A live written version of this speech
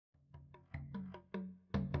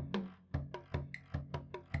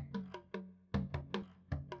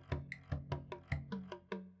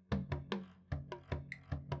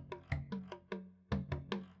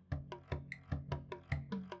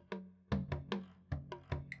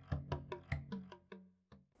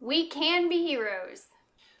We can be heroes.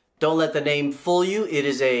 Don't let the name fool you. It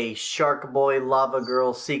is a Sharkboy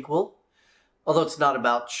Lavagirl sequel. Although it's not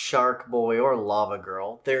about Sharkboy or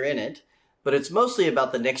Lavagirl, they're in it. But it's mostly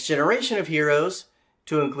about the next generation of heroes,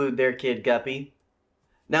 to include their kid Guppy.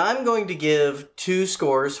 Now I'm going to give 2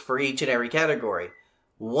 scores for each and every category.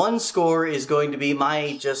 1 score is going to be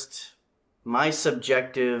my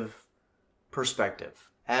subjective perspective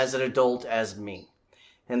as an adult, as me.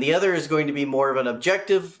 And the other is going to be more of an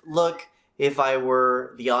objective look. If I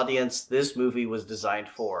were the audience this movie was designed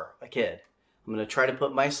for, a kid. I'm going to try to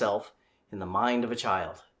put myself in the mind of a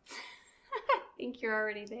child. I think you're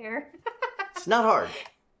already there. It's not hard.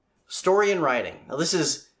 Story and writing. Now this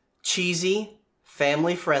is cheesy,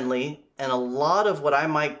 family friendly, and a lot of what I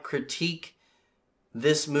might critique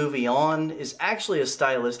this movie on is actually a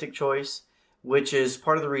stylistic choice, which is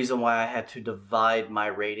part of the reason why I had to divide my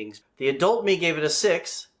ratings. The adult me gave it a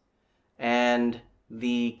 6, and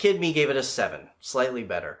the kid me gave it a 7, slightly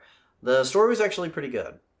better. The story was actually pretty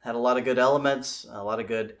good. Had a lot of good elements, a lot of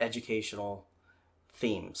good educational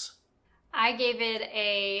themes. I gave it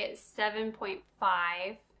a 7.5.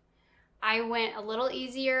 I went a little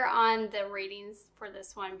easier on the ratings for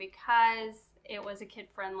this one because it was a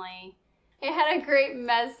kid-friendly. It had a great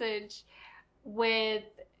message with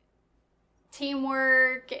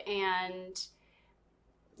teamwork, and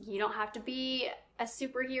you don't have to be a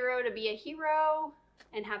superhero to be a hero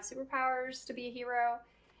and have superpowers to be a hero.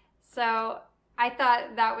 So I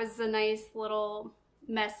thought that was a nice little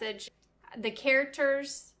message. The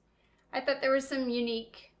characters, I thought there were some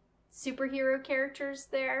unique superhero characters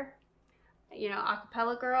there. You know,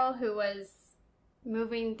 acapella girl who was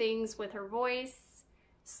moving things with her voice.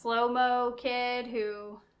 Slow-mo kid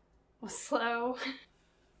who was slow.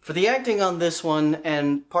 For the acting on this one,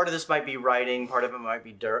 and part of this might be writing, part of it might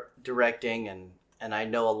be directing, and I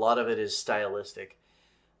know a lot of it is stylistic.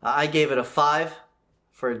 I gave it a 5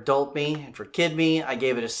 for adult me, and for kid me, I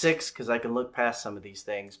gave it a 6 because I can look past some of these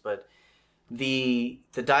things. But the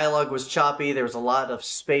dialogue was choppy. There was a lot of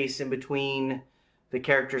space in between the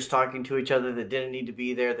characters talking to each other that didn't need to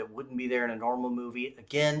be there, that wouldn't be there in a normal movie.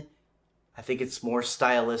 Again, I think it's more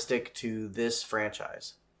stylistic to this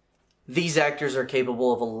franchise. These actors are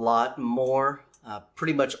capable of a lot more.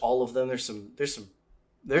 Pretty much all of them. There's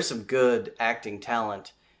some good acting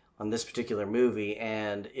talent on this particular movie,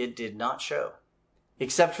 and it did not show,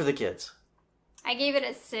 except for the kids. I gave it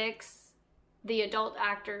a 6. The adult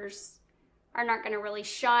actors are not going to really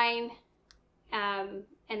shine, and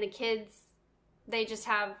the kids, they just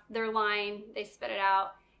have their line, they spit it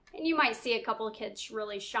out, and you might see a couple of kids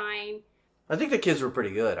really shine. I think the kids were pretty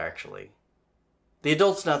good, actually. The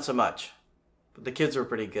adults, not so much, but the kids were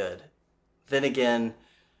pretty good. Then again,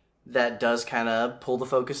 that does kind of pull the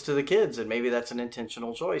focus to the kids, and maybe that's an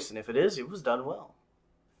intentional choice, and if it is, it was done well.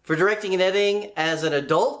 For directing and editing, as an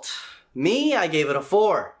adult, me, I gave it a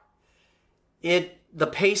 4. The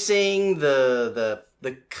pacing, the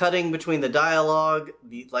cutting between the dialogue,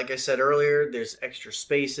 like I said earlier, there's extra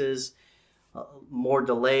spaces, more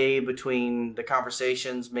delay between the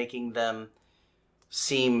conversations, making them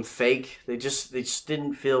seem fake. They just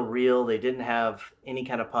didn't feel real. They didn't have any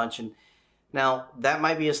kind of punch. And now that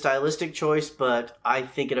might be a stylistic choice, but I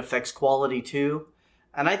think it affects quality too.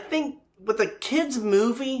 And I think with a kids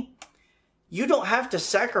movie, you don't have to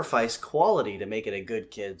sacrifice quality to make it a good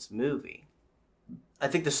kids movie. I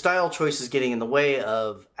think the style choice is getting in the way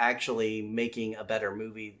of actually making a better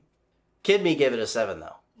movie. Kid Me gave it a 7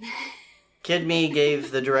 though. Kid Me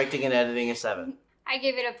gave the directing and editing a 7. I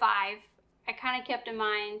gave it a 5. I kind of kept in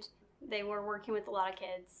mind they were working with a lot of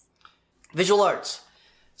kids. Visual arts.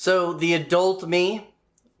 So the adult me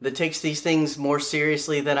that takes these things more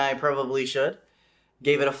seriously than I probably should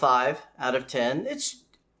gave it a 5 out of 10.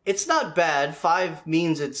 It's not bad. 5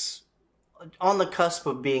 means it's on the cusp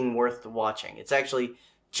of being worth watching. It's actually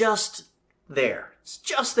just there. It's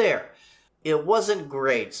just there. It wasn't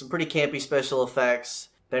great. Some pretty campy special effects.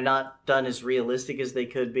 They're not done as realistic as they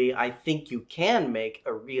could be. I think you can make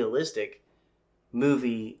a realistic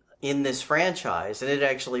movie in this franchise and it'd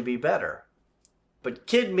actually be better. But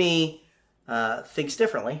Kid Me thinks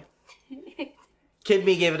differently. Kid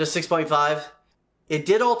Me gave it a 6.5. It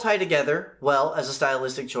did all tie together well as a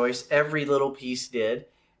stylistic choice. Every little piece did.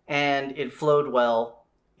 And it flowed well.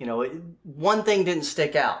 You know, one thing didn't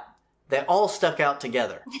stick out. They all stuck out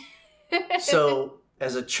together. So,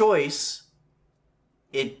 as a choice,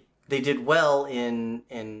 they did well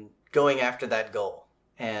in going after that goal.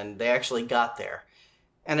 And they actually got there.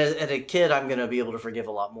 And as a kid, I'm going to be able to forgive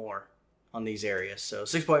a lot more on these areas. So,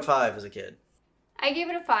 6.5 as a kid. I gave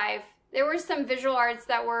it a 5. There were some visual arts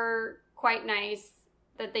that were quite nice,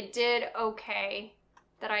 that they did okay.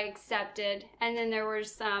 that I accepted, and then there were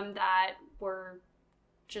some that were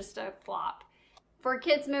just a flop. For a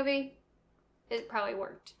kids movie, it probably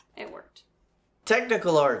worked. It worked.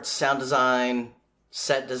 Technical arts, sound design,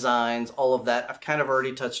 set designs, all of that. I've kind of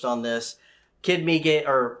already touched on this.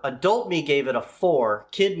 Adult me gave it a 4.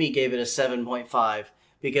 Kid me gave it a 7.5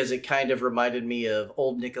 because it kind of reminded me of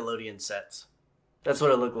old Nickelodeon sets. That's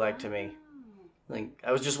what it looked like to me. Like,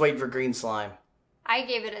 I was just waiting for green slime. I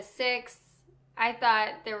gave it a 6. I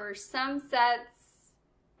thought there were some sets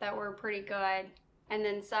that were pretty good, and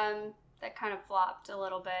then some that kind of flopped a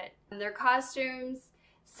little bit. And their costumes,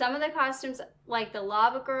 some of the costumes, like the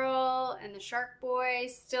Lavagirl and the Sharkboy,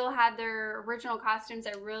 still had their original costumes.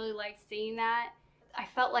 I really liked seeing that. I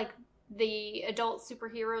felt like the adult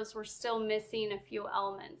superheroes were still missing a few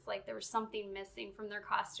elements. Like there was something missing from their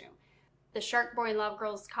costume. The Sharkboy and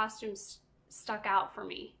Lavagirl's costumes stuck out for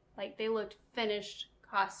me. Like they looked finished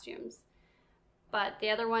costumes. But the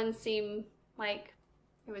other ones seemed like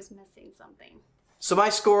it was missing something. So my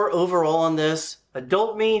score overall on this,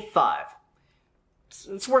 adult me, 5.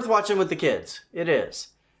 It's worth watching with the kids. It is.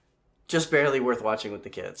 Just barely worth watching with the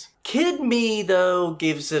kids. Kid me, though,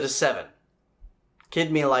 gives it a 7.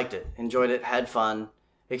 Kid me liked it, enjoyed it, had fun,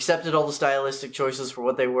 accepted all the stylistic choices for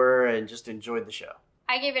what they were, and just enjoyed the show.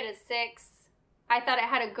 I gave it a 6. I thought it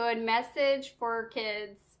had a good message for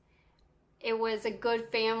kids. It was a good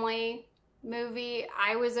family movie.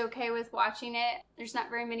 I was okay with watching it. There's not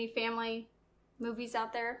very many family movies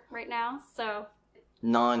out there right now, so...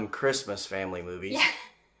 Non-Christmas family movies.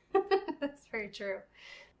 Yeah, that's very true.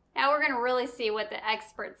 Now we're going to really see what the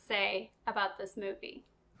experts say about this movie.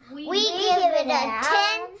 We give it a 10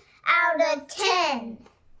 out of 10.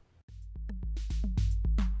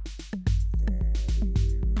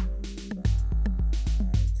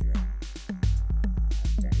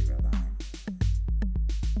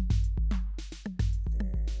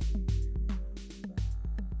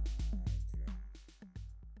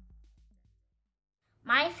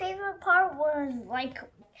 My favorite part was like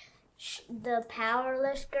the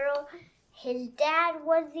powerless girl. His dad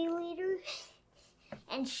was the leader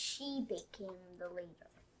and she became the leader.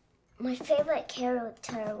 My favorite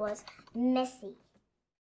character was Missy.